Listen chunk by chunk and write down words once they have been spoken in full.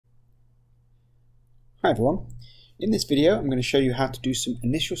Hi everyone. In this video I'm going to show you how to do some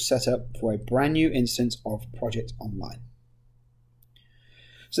initial setup for a brand new instance of Project Online.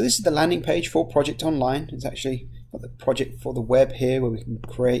 So this is the landing page for Project Online. It's actually got the project for the web here where we can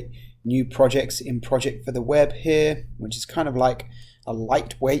create new projects in Project for the web here, which is kind of like a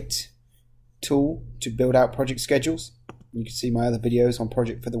lightweight tool to build out project schedules. You can see my other videos on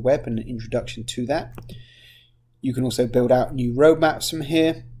Project for the web and an introduction to that. You can also build out new roadmaps from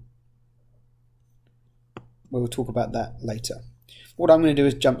here. We'll talk about that later. What I'm going to do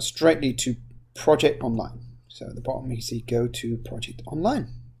is jump straightly to Project Online. So at the bottom you can see go to Project Online.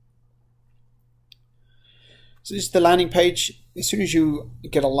 So this is the landing page. As soon as you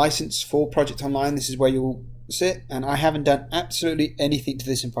get a license for Project Online, this is where you'll sit, and I haven't done absolutely anything to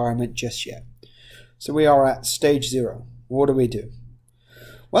this environment just yet. So we are at stage 0. What do we do?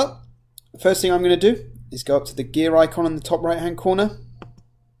 Well, the first thing I'm going to do is go up to the gear icon in the top right hand corner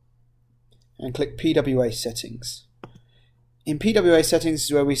and click PWA settings. In PWA settings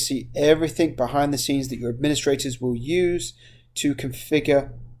is where we see everything behind the scenes that your administrators will use to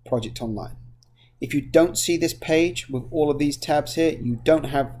configure Project Online. If you don't see this page with all of these tabs here, you don't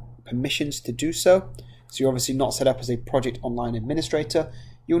have permissions to do so. So you're obviously not set up as a Project Online administrator.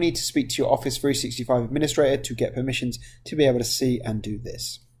 You'll need to speak to your Office 365 administrator to get permissions to be able to see and do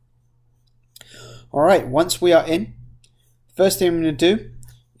this. Alright, once we are in, first thing I'm going to do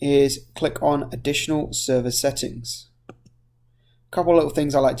is click on additional server settings. A couple of little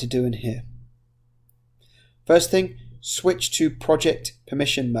things I like to do in here. First thing, switch to project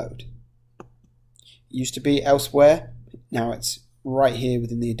permission mode. It used to be elsewhere, now it's right here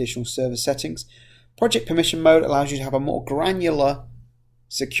within the additional server settings. Project permission mode allows you to have a more granular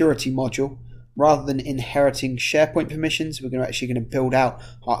security module rather than inheriting SharePoint permissions. We're actually going to build out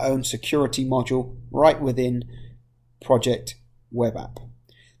our own security module right within Project Web App.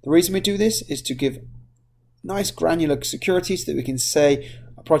 The reason we do this is to give nice granular security so that we can say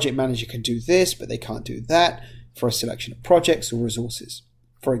a project manager can do this, but they can't do that for a selection of projects or resources,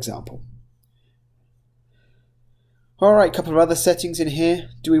 for example. Alright, a couple of other settings in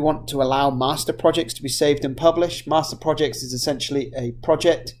here. Do we want to allow master projects to be saved and published? Master projects is essentially a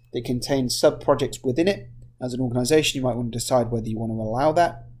project that contains sub-projects within it. As an organization, you might want to decide whether you want to allow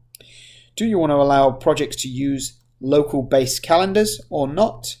that. Do you want to allow projects to use local based calendars or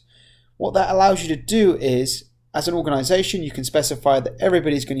not? What that allows you to do is, as an organization, you can specify that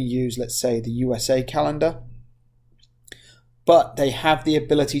everybody's going to use, let's say, the USA calendar, but they have the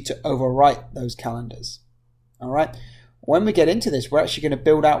ability to overwrite those calendars. All right. When we get into this, we're actually going to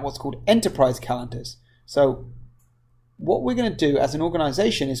build out what's called enterprise calendars. So what we're going to do as an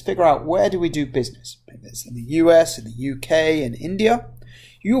organization is figure out where do we do business. Maybe it's in the US, in the UK, and India.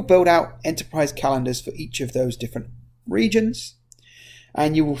 You'll build out enterprise calendars for each of those different regions,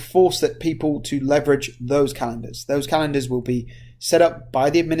 and you will force that people to leverage those calendars. Those calendars will be set up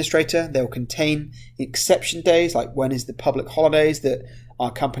by the administrator. They'll contain exception days, like when is the public holidays that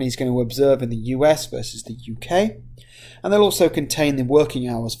our company is going to observe in the US versus the UK. And they'll also contain the working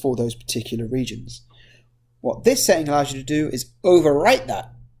hours for those particular regions. What this setting allows you to do is overwrite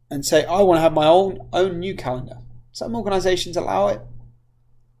that and say, I want to have my own new calendar. Some organizations allow it.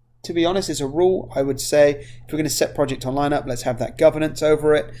 To be honest, as a rule, I would say if we're going to set Project Online up, let's have that governance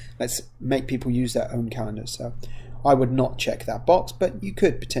over it. Let's make people use their own calendar. So I would not check that box, but you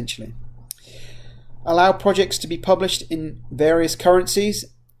could potentially. Allow projects to be published in various currencies.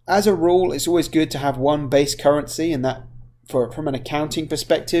 As a rule, it's always good to have one base currency, and that from an accounting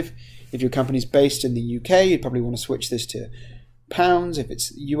perspective, if your company's based in the UK, you'd probably want to switch this to pounds. If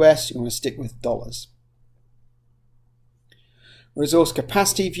it's US, you want to stick with dollars. Resource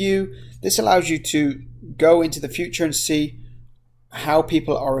capacity view. This allows you to go into the future and see how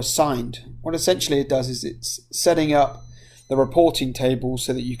people are assigned. What essentially it does is it's setting up the reporting table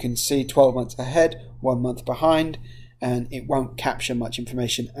so that you can see 12 months ahead, 1 month behind, and it won't capture much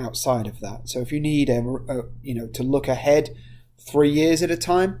information outside of that. So if you need to look ahead 3 years at a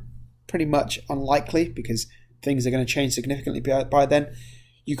time, pretty much unlikely because things are going to change significantly by then.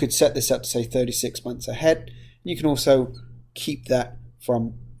 You could set this up to say 36 months ahead. You can also keep that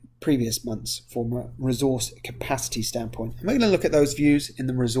from previous months from a resource capacity standpoint. And we're going to look at those views in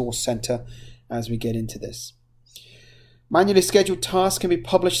the resource center as we get into this. Manually scheduled tasks can be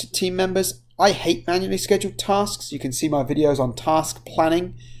published to team members. I hate manually scheduled tasks. You can see my videos on task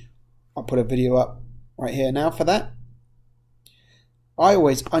planning. I'll put a video up right here now for that. I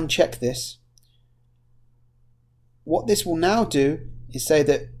always uncheck this. What this will now do is say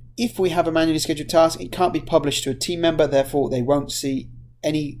that if we have a manually scheduled task, it can't be published to a team member, therefore they won't see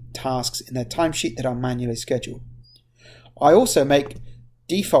any tasks in their timesheet that are manually scheduled. I also make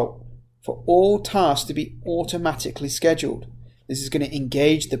default for all tasks to be automatically scheduled. This is going to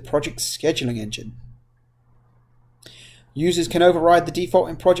engage the project scheduling engine. Users can override the default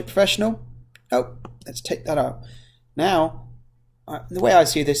in Project Professional. Oh, let's take that out. Now, the way I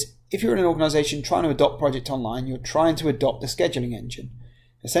see this, if you're in an organization trying to adopt Project Online, you're trying to adopt the scheduling engine.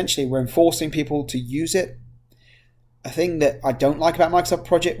 Essentially, we're enforcing people to use it. A thing that I don't like about Microsoft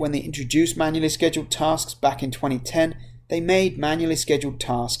Project, when they introduced manually scheduled tasks back in 2010, they made manually scheduled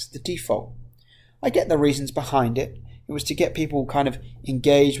tasks the default. I get the reasons behind it. It was to get people kind of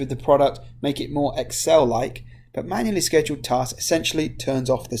engaged with the product, make it more Excel-like, but manually scheduled tasks essentially turns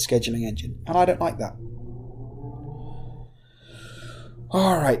off the scheduling engine, and I don't like that.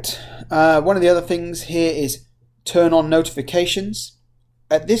 Alright, one of the other things here is turn on notifications.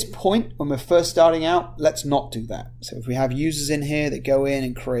 At this point, when we're first starting out, let's not do that. So if we have users in here that go in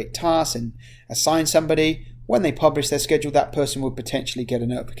and create tasks and assign somebody, when they publish their schedule, that person would potentially get a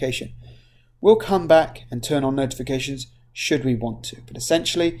notification. We'll come back and turn on notifications should we want to, but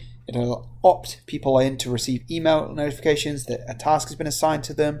essentially it'll opt people in to receive email notifications that a task has been assigned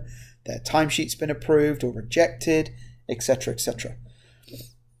to them, their timesheet's been approved or rejected, etc., etc.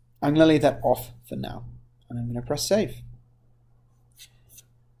 I'm going to leave that off for now, and I'm going to press save.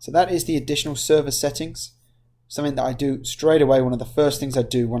 So that is the additional server settings, something that I do straight away, one of the first things I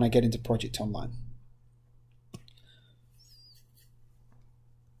do when I get into Project Online.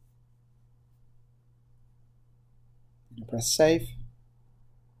 Press save.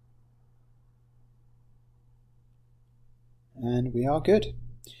 And we are good.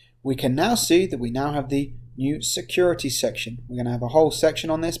 We can now see that we now have the new security section. We're going to have a whole section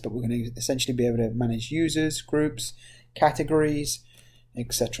on this, but we're going to essentially be able to manage users, groups, categories,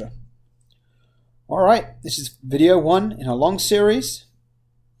 etc. Alright, this is video 1 in a long series.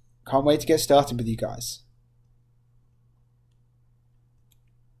 Can't wait to get started with you guys.